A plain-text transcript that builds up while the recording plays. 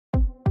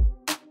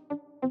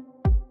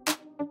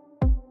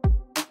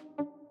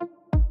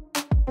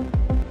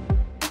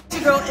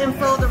your girl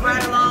Info, the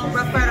Ride Along,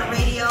 Rough Rider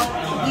Radio.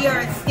 We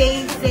are at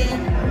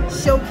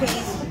E.S.T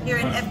Showcase here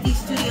in FD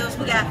Studios.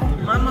 We got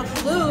Mama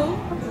Blue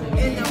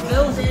in the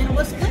building.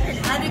 What's good?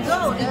 How'd it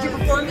go? Did you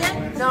perform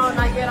yet? No,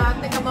 not yet. I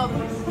think I'm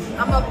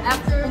up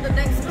after the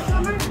next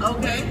performer.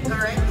 Okay,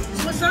 alright.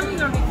 So what song are you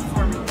gonna be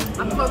performing?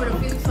 I'm performing a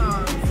few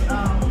songs.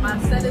 My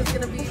set is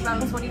gonna be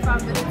about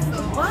 25 minutes.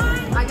 So what?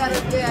 I gotta.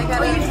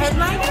 Are you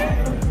headliner?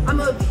 I'm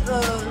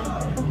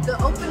the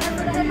opener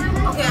for the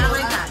headliner. Okay, I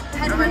like that.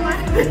 Headliner.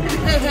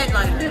 Hey,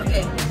 headliner.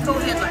 Okay,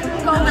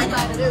 co-headliner.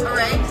 Co-headliner.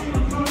 Alright.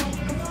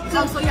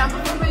 So yeah, I'm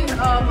performing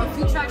a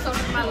few tracks off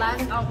of my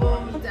last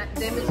album,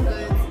 Damaged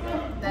Goods,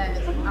 that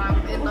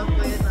I'm in love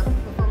with. I'm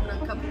performing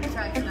a couple of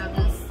tracks and I'm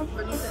just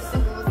releasing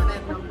singles, and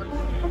then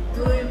I'm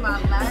doing my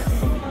last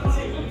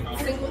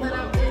single that I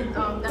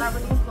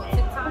released called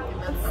TikTok, and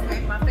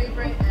that's my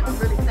favorite, and I'm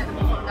really excited to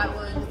perform that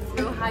one. It's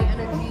real high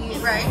energy,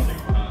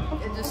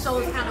 and it just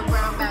shows kind of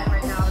where I'm at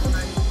right now.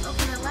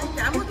 Okay, I like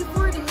that. I'm looking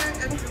forward to hearing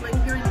your music.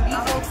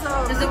 I hope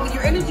so. Because with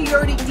your energy, you're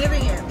already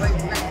giving it.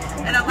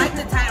 And I like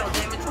the title,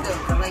 Damaged Goods.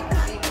 I like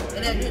that.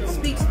 And it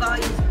speaks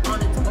volumes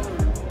on its own.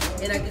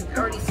 And I can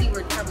already see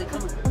where it's probably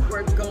coming,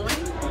 where it's going,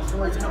 and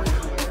where it's coming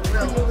from.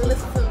 You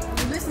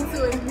listen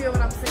to it, you hear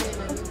what I'm saying,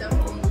 and you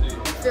definitely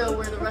feel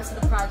where the rest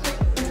of the project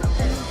has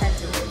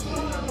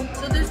been.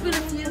 So there's been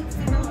a few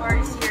female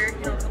artists here,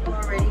 a couple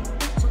already.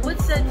 So what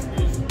sets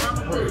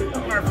Mama Blue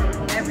apart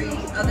from every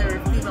other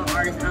female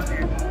artist out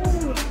there?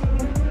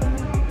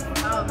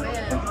 Oh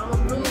man, Mama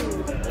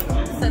Blue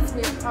sets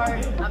me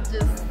apart.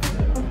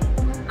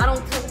 I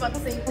don't talk about the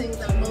same things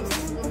that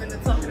most women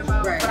are talking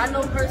about, but I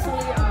know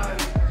personally,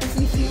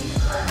 Shishi,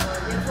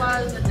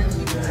 and then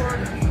she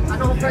performed. I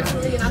know her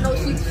personally, and I know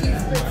she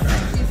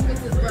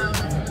spits as well,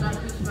 and I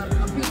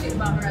appreciate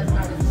about her as an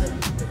artist.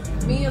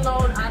 But me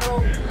alone, I'm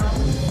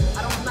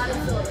not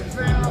into the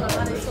drill. I'm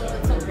not into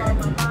talk about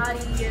my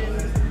body and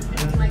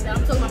things like that.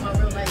 I'm talking about my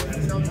real life,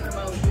 talking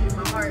about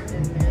my heart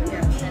and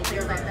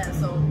things like that.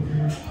 So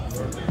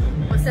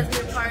what sets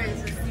me apart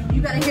is just,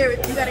 you gotta hear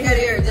it. You gotta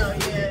hear it.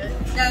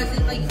 Now, is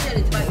it, like you said,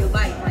 it's about your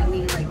life, like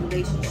meaning like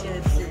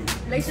relationships,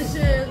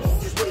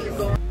 just what you're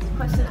going.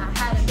 Question I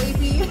had a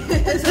baby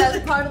as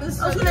part of the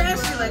story. I was gonna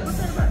ask you, like, what's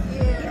that about?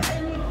 Yeah.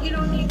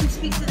 And you can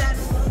speak to that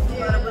as well. A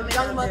lot of women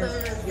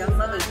young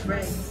mothers,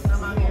 right?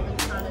 I'm out here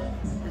trying to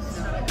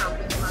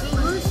accomplish my So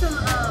who are some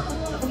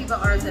female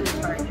artists that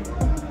inspire you?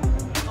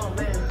 Oh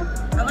man,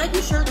 I like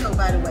your shirt though,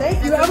 by the way.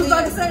 Thank you. I was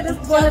about to say this.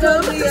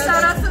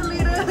 Shout out to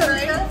Lita.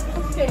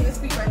 Can't even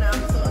speak right now. I'm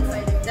so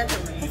excited.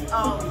 Definitely.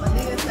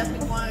 Anita's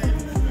definitely one.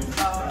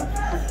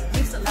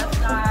 Lisa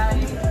Left Eye.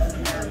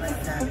 I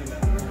like that.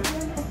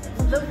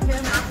 Lil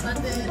Kim,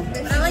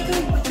 London. I like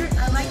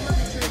how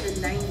you're in the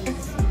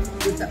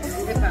 90s with the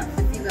hip-hop,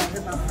 the female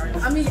hip-hop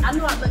artists. I mean, I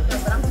know I look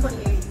good, but I'm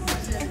 28.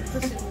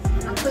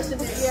 I'm pushing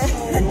it, yeah.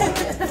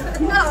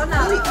 No.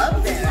 Really up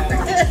there.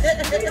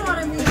 You know what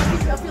I mean? I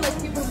feel like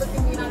people look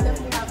at me and I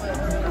definitely have a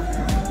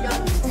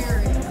young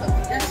spirit. So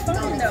that's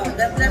fun though.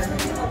 That's what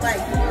people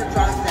like. People are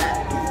drawn to that.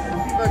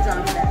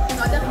 So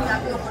I definitely got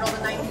good with all the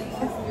 90s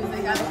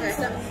music. I know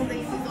 70s,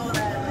 80s, all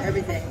that.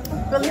 Everything.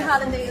 Billie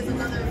Holiday is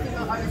another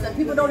female artist that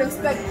people don't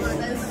expect, but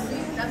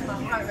that's my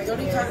heart right Don't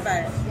there. even talk about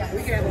it. Yeah.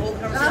 We can have a whole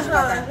conversation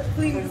about that.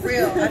 Please. For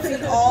real. I've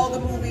seen all the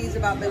movies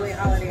about Billie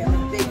Holiday.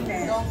 I'm a big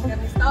fan. Don't get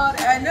me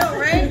started. I know,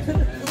 right?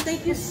 Well,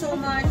 thank you so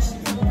much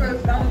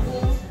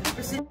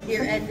for sitting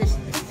here at this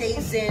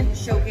E.S.T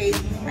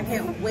Showcase. I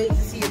can't wait to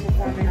see your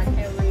performance. I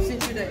can't wait.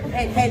 Since you're the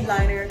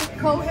headliner.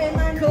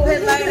 Co-headliner.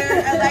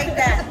 I like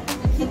that.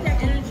 Keep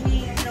that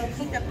energy,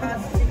 keep that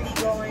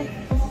positivity going.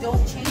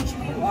 Don't change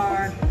who you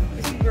are,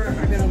 because people are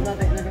gonna love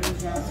it and they're gonna be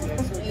drawn to it.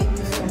 So thank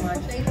you so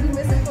much. Thank you,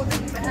 Miss Info.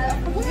 Thank you for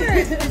having me. Of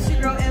course, it's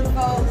your girl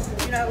Info.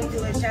 You know how we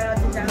do it. Shout out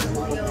to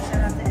Juliosz,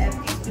 shout out to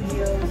FD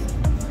Studios.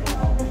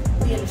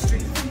 We in the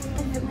streets.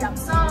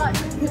 Outside.